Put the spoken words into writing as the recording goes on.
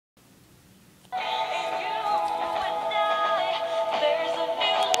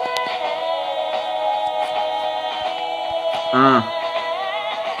Uh,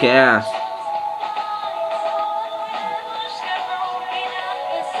 gas.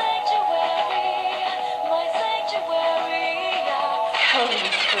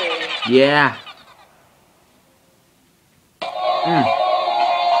 Yeah. Mm.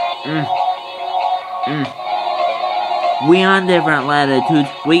 Mm. Mm. We on different latitudes,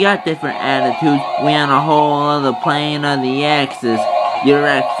 we got different attitudes, we on a whole other plane of the axis. You're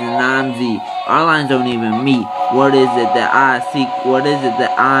X and I'm Z. Our lines don't even meet. What is it that I seek? What is it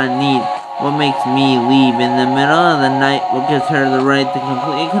that I need? What makes me leave in the middle of the night? What gives her the right to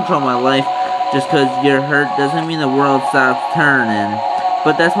completely control my life? Just cause you're hurt doesn't mean the world stops turning.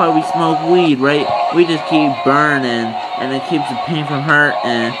 But that's why we smoke weed, right? We just keep burning, and it keeps the pain from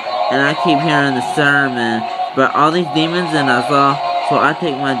hurting. And I keep hearing the sermon, but all these demons in us all. So I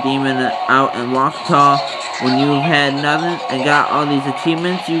take my demon out and walk tall. When you've had nothing and got all these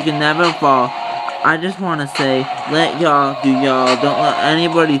achievements, you can never fall. I just wanna say, let y'all do y'all. Don't let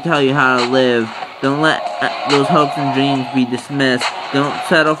anybody tell you how to live. Don't let those hopes and dreams be dismissed. Don't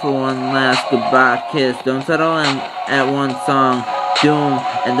settle for one last goodbye kiss. Don't settle in at one song, doom,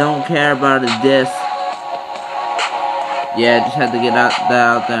 and don't care about a diss. Yeah, just had to get that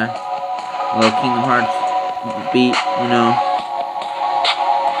out there. A little Kingdom Hearts beat,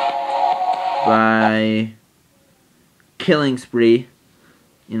 by Killing Spree.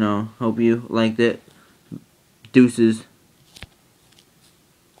 Hope you liked it. Deuces.